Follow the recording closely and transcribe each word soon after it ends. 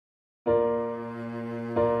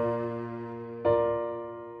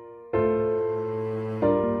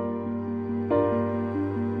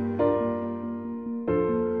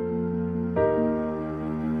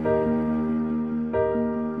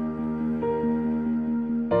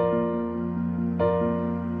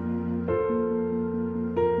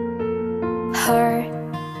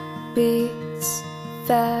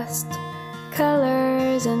best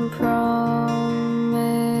colors and promises.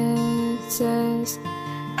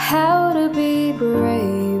 How to be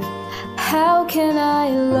brave, how can I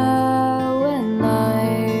love when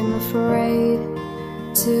I'm afraid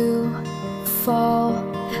to fall?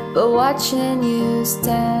 But watching you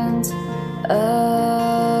stand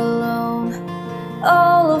alone,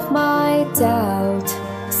 all of my doubt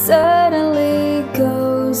suddenly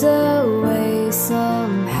goes away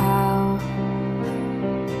somehow.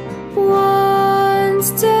 One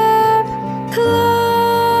step closer.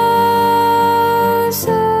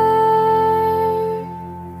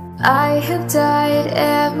 I have died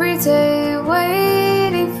every day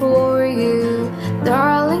waiting for you.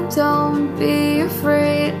 Darling, don't be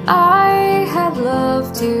afraid. I have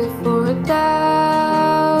loved you for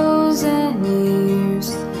 1,000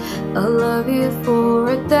 years. I'll love you for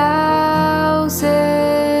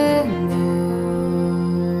 1,000 more.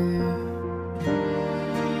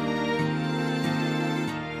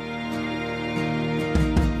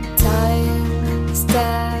 Time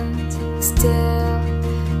stands still,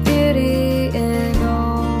 beauty in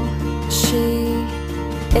all she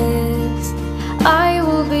is. I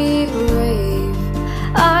will be brave,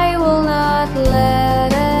 I will not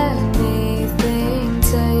let anything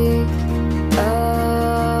take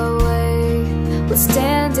away what's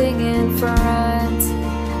standing in front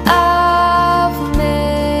of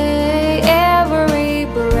me. Every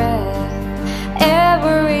breath,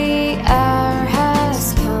 every hour has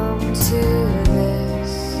come to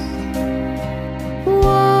this.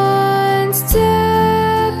 One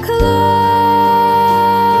step closer.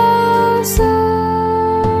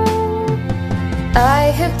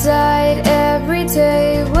 I have died every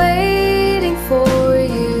day waiting for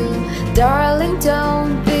you. Darling,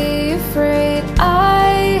 don't be afraid.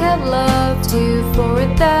 I have loved you for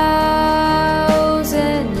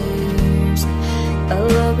 1,000 years. I'll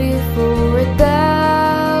love you for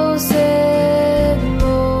 1,000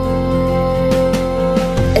 more.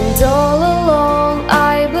 And all along I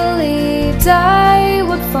believed I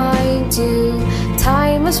would find you.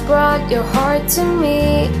 Time has brought your heart to me.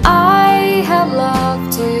 I have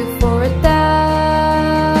loved you for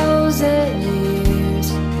 1,000 years.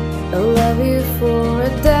 I'll love you for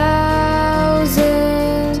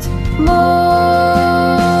 1,000 more.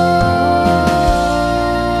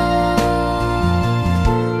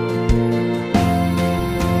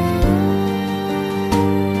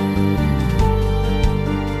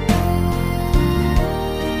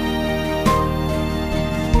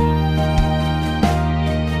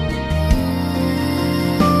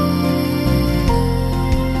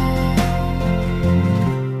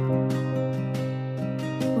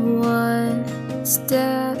 One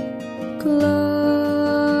step closer.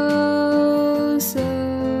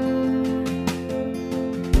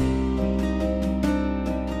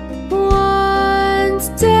 One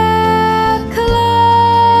step closer.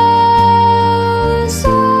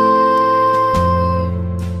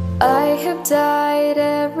 I have died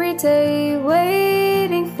every day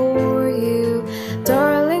waiting for you.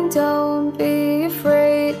 Darling, don't be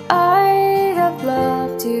afraid. I have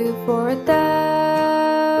loved you for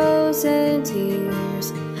 1,000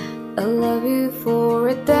 years. I'll love you for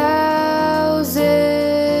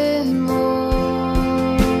 1,000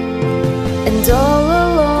 more. And all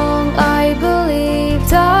along I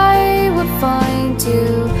believed I would find you.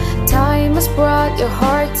 Time has brought your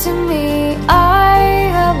heart to me.